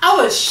not, I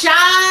was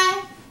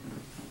shy.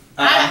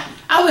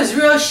 I was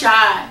real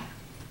shy.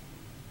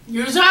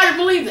 It's hard to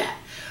believe that.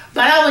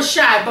 But I was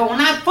shy. But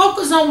when I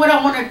focus on what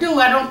I want to do,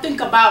 I don't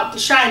think about the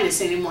shyness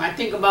anymore. I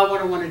think about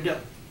what I want to do.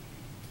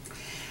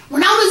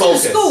 When I was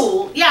in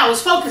school, I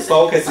was focusing.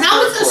 When I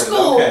was in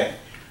school,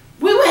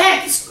 we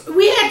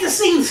had to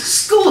sing the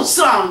school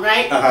song,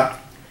 right?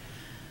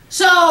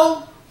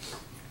 So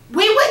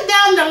we went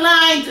down the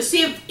line to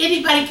see if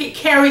anybody could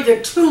carry the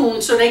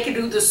tune so they could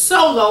do the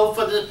solo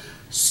for the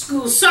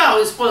school song.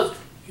 It's supposed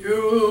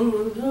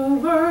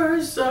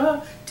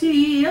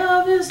University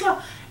of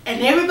Islam.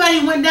 And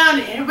everybody went down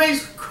and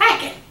everybody's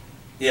cracking.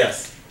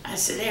 Yes. I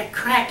said, they're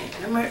cracking.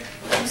 Let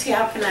me see,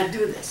 how can I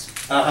do this?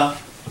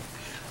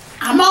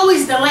 I'm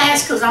always the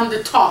last because I'm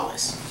the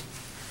tallest.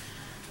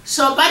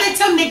 So by the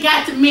time they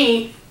got to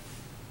me,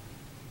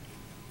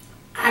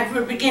 I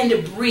began to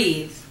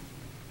breathe.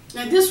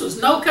 Now this was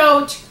no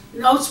coach,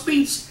 no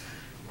speech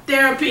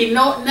therapy,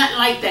 nothing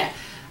like that.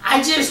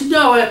 I just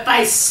know if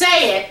I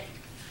say it,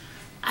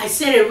 I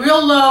said it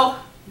real low.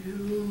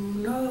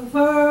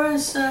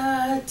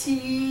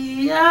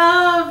 University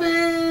of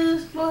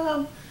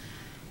Islam.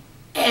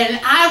 And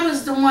I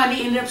was the one that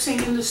ended up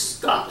singing the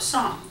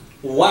song.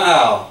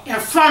 Wow. In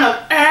front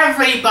of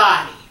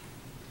everybody.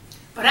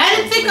 But I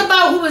didn't think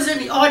about who was in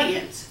the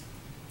audience.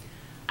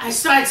 I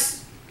started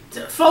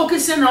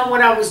focusing on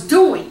what I was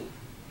doing.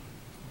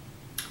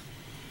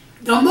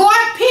 The more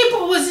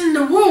people was in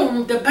the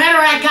room, the better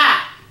I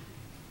got.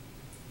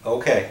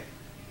 Okay.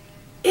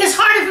 It's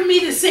harder for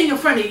me to sing in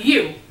front of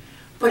you.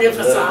 But if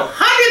it's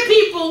 100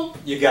 people,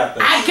 you got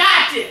this. I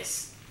got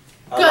this.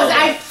 Because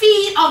I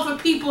feed off of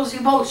people's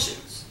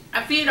emotions.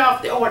 I feed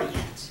off the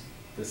audience.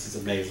 This is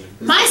amazing.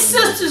 My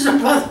sisters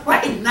and brothers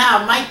right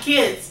now, my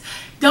kids,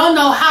 don't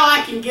know how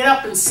I can get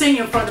up and sing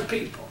in front of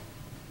people.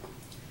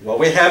 Well,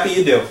 we're happy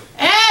you do.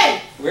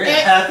 Hey! We're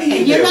happy you do.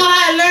 And you know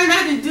how I learned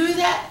how to do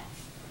that?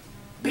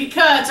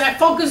 Because I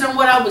focused on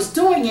what I was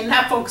doing and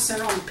not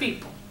focusing on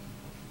people.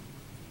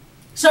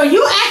 So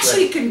you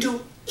actually can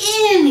do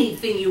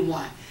anything you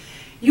want.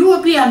 You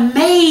will be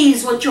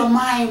amazed what your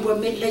mind will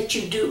let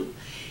you do.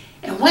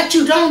 And what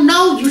you don't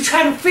know, you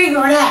try to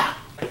figure it out.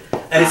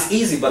 And it's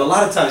easy, but a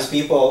lot of times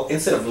people,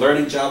 instead of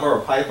learning Java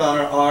or Python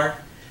or R,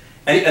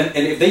 and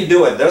if they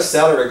do it, their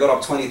salary will go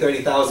up 20,000,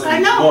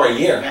 30,000 more a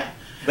year. Yeah.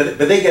 But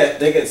they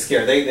get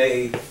scared.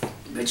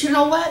 But you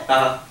know what?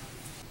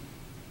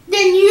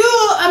 Then you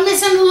are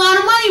missing a lot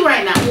of money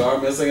right now. You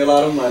are missing a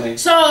lot of money.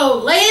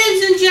 So,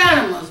 ladies and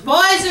gentlemen,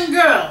 boys and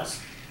girls,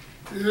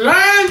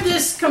 learn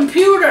this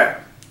computer.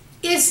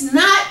 It's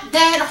not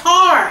that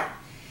hard.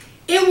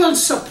 It will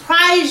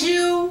surprise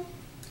you.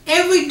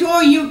 Every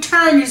door you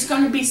turn is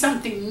going to be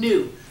something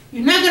new.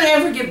 You're not going to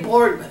ever get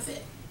bored with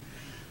it.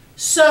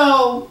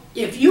 So,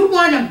 if you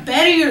want to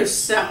better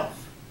yourself,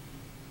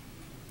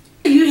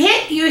 you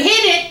hit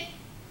it,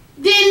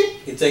 then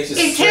it takes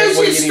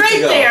you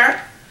straight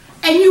there,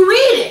 and you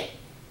read it.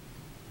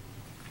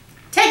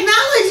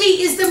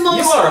 Technology is the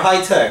most... You are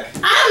high-tech.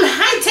 I'm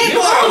high-tech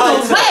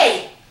all the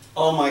way.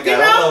 Oh my God,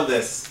 I love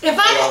this.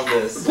 I love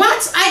this.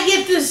 Once I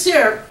get this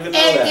here, and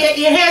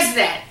it has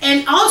that.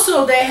 And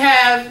also they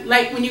have,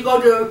 like when you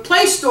go to a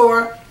Play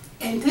Store,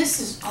 And this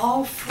is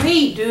all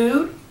free,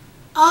 dude.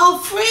 All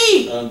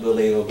free.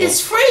 Unbelievable.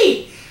 It's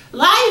free.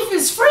 Life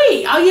is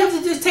free. All you have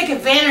to do is take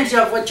advantage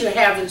of what you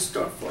have in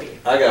store for you.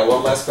 I got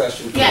one last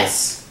question for you.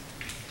 Yes.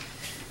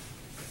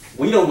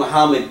 We know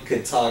Muhammad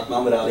could talk.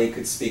 Muhammad Ali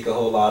could speak a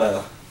whole lot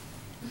of.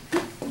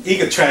 He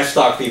could trash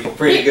talk people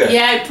pretty good.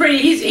 Yeah,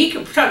 he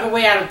could talk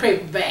away out of a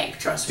paper bag.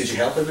 Trust me. Did you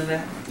help him in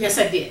that? Yes,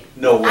 I did.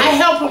 No way. I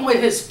help him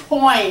with his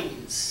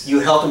poems.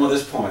 You helped him with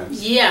his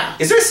poems. Yeah.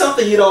 Is there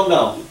something you don't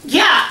know?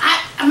 Yeah,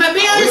 I'm gonna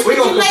be honest with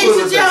you,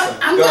 ladies and gentlemen.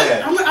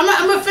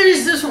 I'm gonna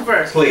finish this one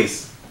first.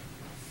 Please.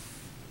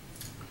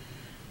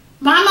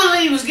 Muhammad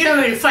Ali was getting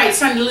ready to fight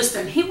Sonny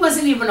Liston. He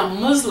wasn't even a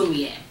Muslim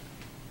yet.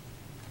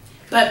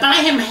 But by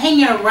him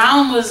hanging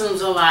around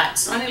Muslims a lot,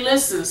 Sonny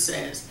Liston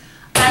says,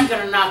 I'm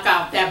going to knock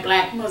out that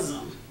black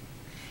Muslim.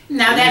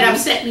 Now that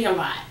upset me a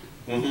lot.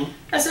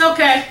 I said,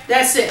 okay,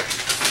 that's it.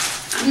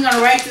 I'm going to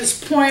write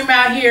this poem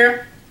out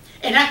here.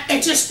 And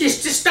I just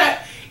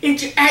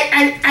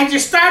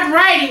started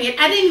writing it.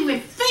 I didn't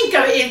even think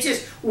of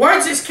it.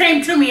 Words just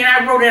came to me and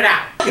I wrote it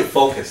out. You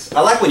focus.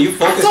 I like when you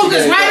focus. I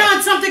focused right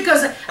on something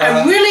because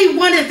I really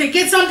wanted to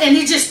get something and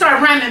it just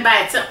started rhyming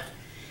by itself.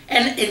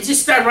 And it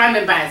just started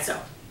rhyming by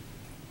itself.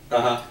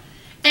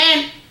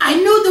 And I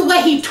knew the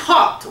way he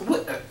talked.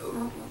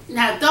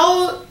 Now,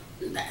 though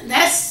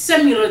that's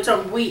similar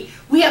to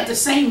we have the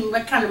same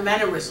kind of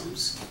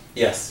mannerisms.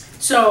 Yes.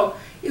 So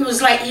it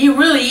was like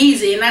really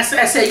easy. And I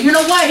said, you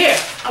know what? Here,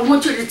 I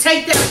want you to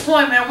take that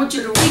poem and I want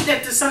you to read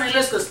that to Sonny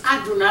Liston because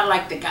I do not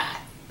like the guy.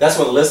 That's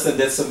what Liston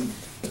did some.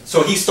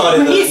 So he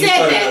started. He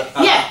said that.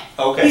 Yeah.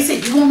 Okay. He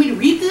said, "You want me to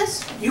read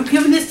this? You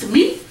giving this to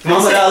me?"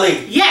 Muhammad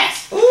Ali.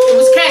 Yes. Ooh, it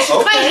was Cash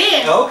and Clay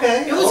then.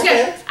 Okay. It was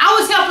cash. I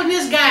was helping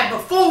this guy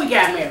before we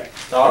got married.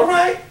 All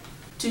right.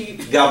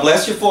 God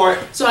bless you for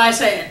it. So I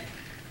said,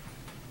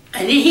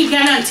 and then he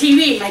got on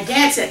TV. My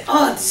dad said,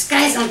 "Oh, this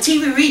guy's on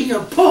TV reading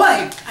your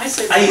poem." I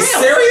said, "Are you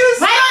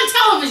serious?" Right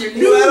on television.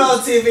 You went on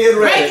TV and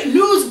read it.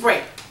 News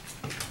break.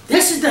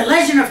 This is the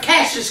legend of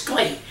Cassius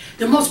Clay,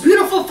 the most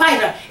beautiful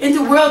fighter in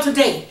the world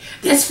today.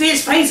 This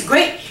fierce fight's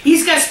great.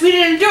 He's got speed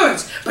and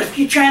endurance. But if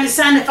you're trying to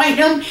sign to fight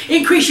him,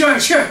 increase your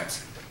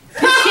insurance.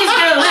 This kid's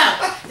got it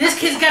loud. This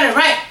kid's got it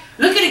right.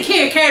 Look at the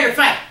kid carry the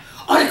fight.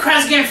 All the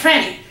crowd's getting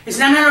frantic. There's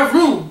not enough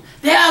room.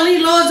 There Ali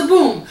lowers the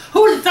boom.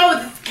 Who would have thought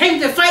when they came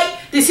to fight,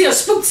 they see a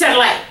spook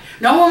satellite.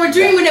 No one would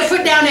dream when they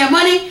put down their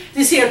money,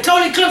 they see a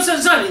total eclipse of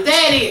the sun.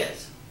 There it is.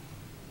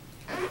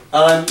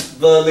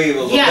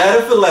 Unbelievable. Yeah.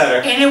 Letter for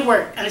letter. And it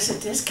worked. And I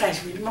said, this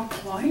guy's reading my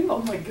poem. Oh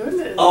my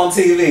goodness. On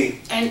TV.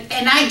 And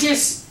it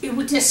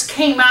just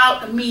came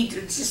out of me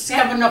to just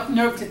have enough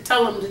nerve to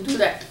tell him to do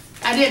that.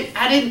 I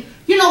didn't,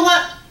 you know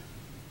what?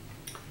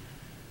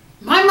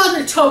 My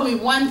mother told me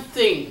one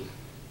thing,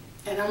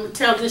 and I'm going to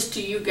tell this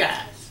to you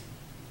guys.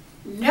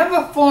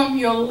 Never form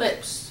your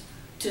lips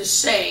to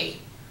say,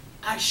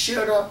 I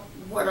shoulda,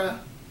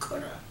 woulda,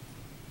 coulda.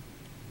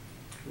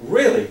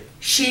 Really?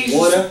 She's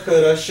woulda,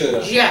 coulda,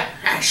 shoulda. Yeah,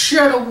 I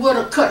shoulda,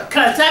 woulda, coulda.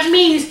 Because that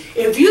means,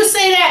 if you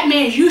say that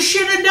means you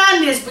should have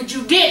done this, but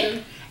you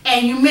didn't,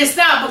 and you missed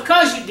out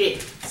because you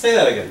didn't. Say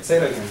that again. Say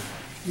that again.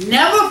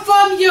 Never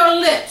from your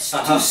lips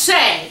to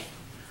say,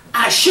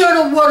 I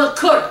shoulda, woulda,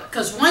 coulda.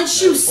 Because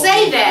once you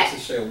say that,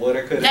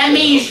 that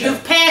means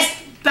you've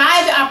passed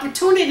by the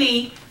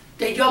opportunity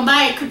that your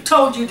mind could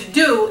told you to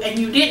do, and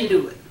you didn't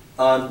do it.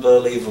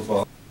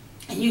 Unbelievable.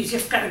 And you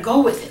just got to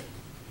go with it.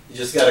 You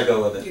just got to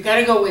go with it. You got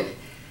to go with it.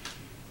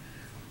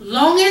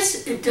 Long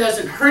as it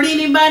doesn't hurt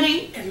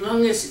anybody, as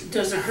long as it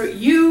doesn't hurt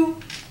you,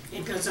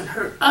 it doesn't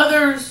hurt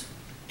others,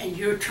 and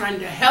you're trying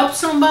to help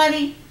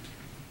somebody,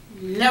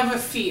 never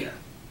fear.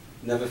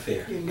 Never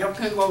fear. You never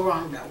can go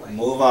wrong that way.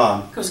 Move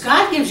on. Because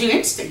God gives you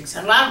instincts.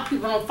 A lot of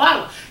people don't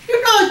follow.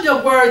 You know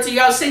the words that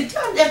y'all say,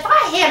 if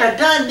I had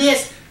done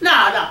this,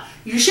 no.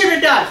 You should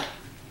have done it.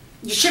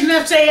 You shouldn't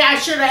have said, I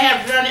should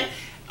have done it.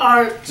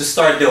 Or just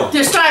start doing it.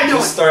 Just start doing it.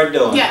 Just start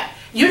doing it. Yeah.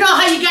 You know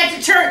how you got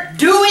to church?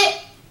 Do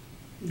it.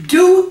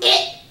 Do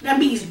it. That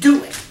means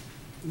do it.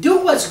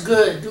 Do what's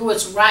good. Do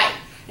what's right.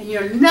 And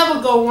you'll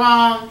never go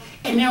wrong.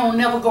 And it will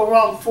never go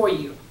wrong for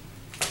you.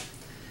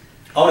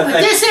 But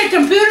this here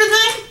computer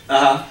thing,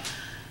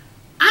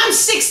 I'm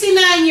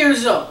 69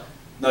 years old.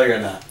 No, you're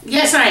not.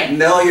 Yes, I am.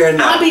 No, you're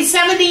not. I'll be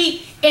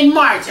 70 in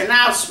March, and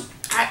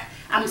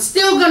I'm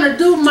still gonna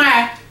do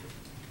my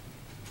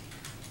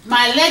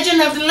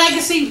Legend of the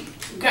Legacy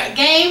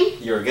game.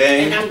 Your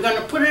game. And I'm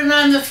gonna put it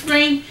on the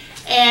screen,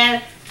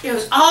 and it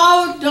was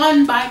all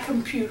done by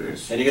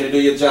computers. And you're gonna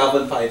do your Java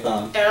and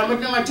Python. And I'm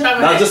gonna do my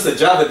Java. Not just the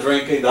Java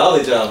drinking, the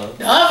other Java.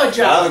 The other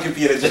Java. The other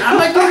computer Java. I'm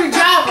gonna do the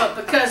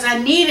Java because I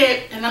need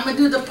it, and I'm gonna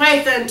do the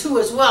Python too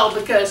as well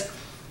because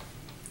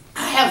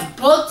I have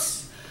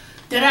books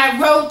that I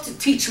wrote to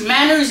teach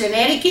manners and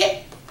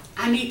etiquette.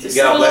 I need to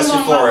sell them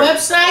on my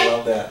website. I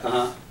love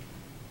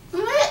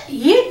that.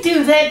 You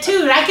do that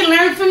too. I can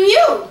learn from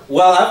you.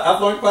 Well,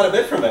 I've learned quite a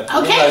bit from it.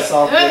 Okay.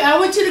 I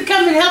want you to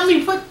come and help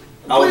me put it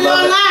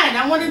online.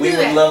 I want to do that.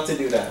 We would love to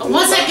do that.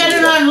 Once I get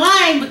it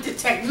online with the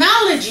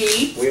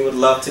technology, we would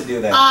love to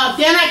do that.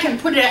 Then I can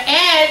put an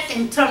ad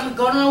and tell them to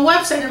go to my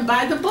website and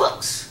buy the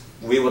books.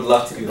 We would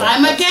love to do Buy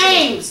that. my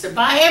games, to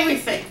buy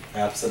everything.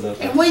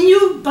 Absolutely. And when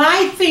you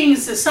buy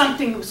things that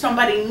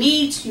somebody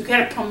needs, you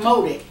gotta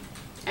promote it.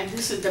 And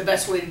this is the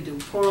best way to do it.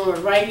 Promote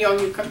it right here on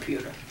your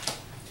computer.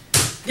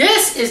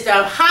 This is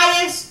the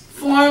highest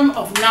form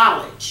of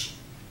knowledge.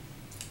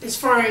 It's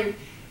for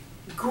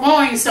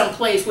growing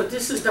someplace, but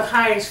this is the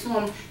highest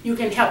form. You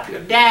can help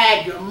your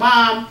dad, your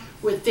mom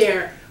with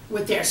their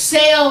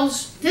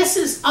sales. This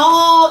is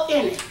all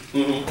in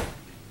it.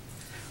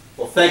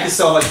 Well, thank you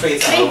so much,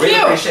 Faith. I really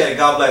appreciate it.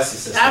 God bless you,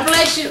 sister. God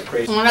bless you.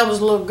 When I was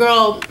a little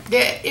girl,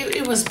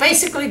 it was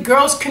basically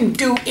girls can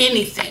do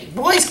anything.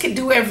 Boys can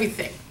do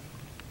everything.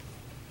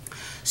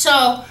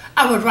 So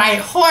I would ride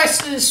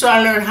horses, so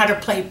I learned how to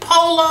play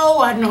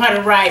polo. I knew how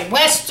to ride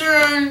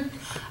Western.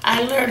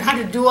 I learned how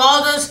to do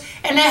all those,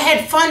 and I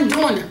had fun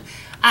doing them.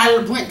 I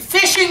went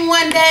fishing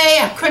one day.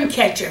 I couldn't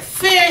catch a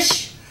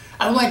fish.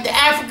 I went to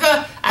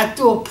Africa. I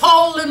threw a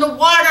pole in the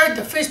water.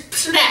 The fish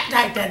snapped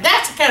like that.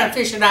 That's the kind of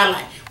fishing I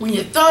like. When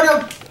you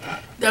throw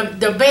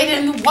the bait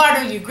in the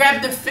water, you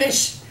grab the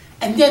fish,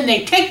 and then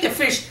they take the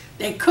fish,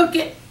 they cook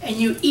it, and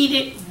you eat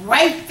it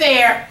right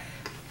there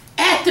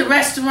at the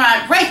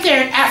restaurant, right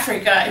there in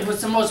Africa. It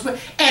was the most,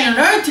 and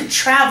learn to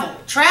travel.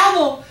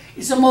 Travel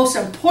is the most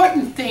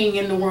important thing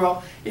in the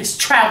world, is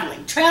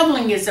traveling.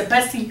 Traveling is the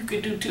best thing you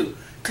could do too,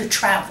 to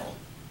travel.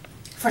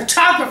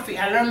 Photography,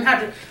 I learned how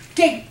to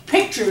take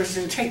pictures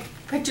and take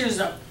pictures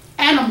of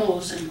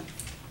animals and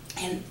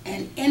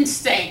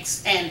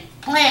insects and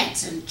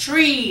plants and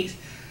trees,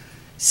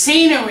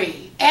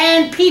 scenery,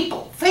 and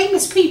people,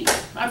 famous people.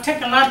 I've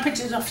taken a lot of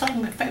pictures of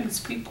some famous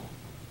people.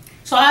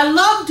 So I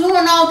love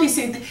doing all these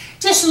things.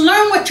 Just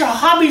learn what your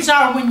hobbies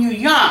are when you're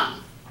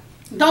young.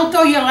 Don't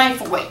throw your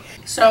life away.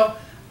 So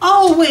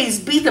always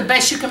be the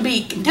best you can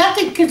be.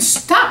 Nothing can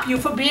stop you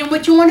from being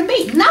what you want to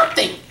be.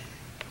 Nothing.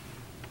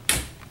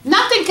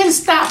 Nothing can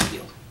stop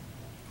you.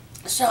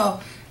 So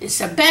it's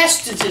the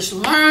best to just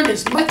learn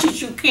as much as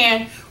you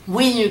can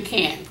when you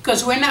can,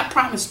 because we're not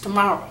promised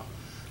tomorrow.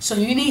 So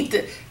you need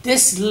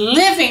this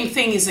living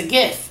thing is a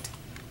gift.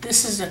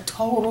 This is a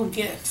total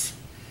gift.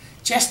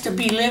 Just to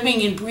be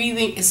living and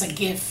breathing is a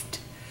gift.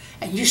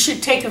 And you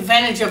should take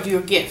advantage of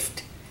your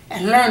gift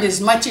and learn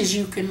as much as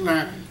you can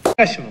learn.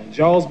 Professional.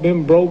 Jaw's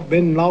been broke,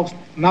 been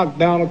knocked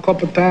down a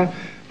couple of times.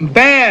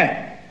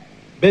 Bad.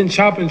 Been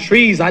chopping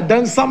trees. I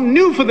done something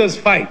new for this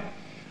fight.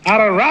 I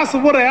done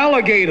wrestled with an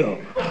alligator.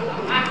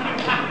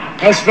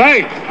 That's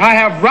right. I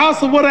have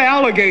wrestled with an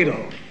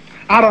alligator.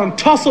 I done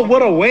tussled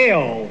with a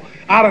whale.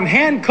 I done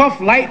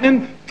handcuffed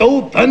lightning,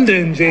 throw thunder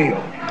in jail.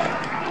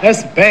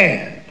 That's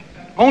bad.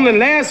 Only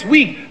last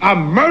week, I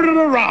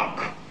murdered a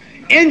rock,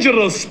 injured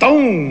a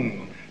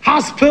stone,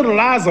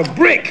 hospitalized a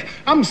brick.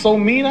 I'm so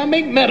mean, I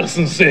make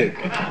medicine sick.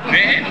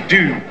 Man,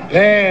 dude.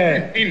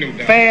 Bad.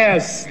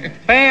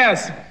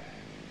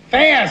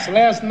 Fast.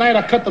 Last night,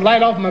 I cut the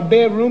light off my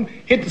bedroom,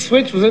 hit the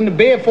switch, was in the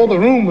bed before the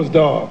room was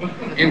dark.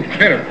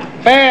 Incredible.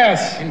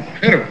 Fast.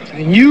 Incredible.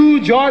 And you,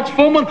 George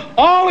Foreman,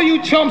 all of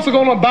you chumps are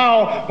gonna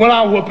bow when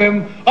I whoop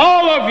him.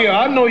 All of you.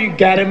 I know you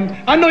got him.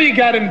 I know you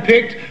got him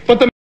picked, but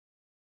the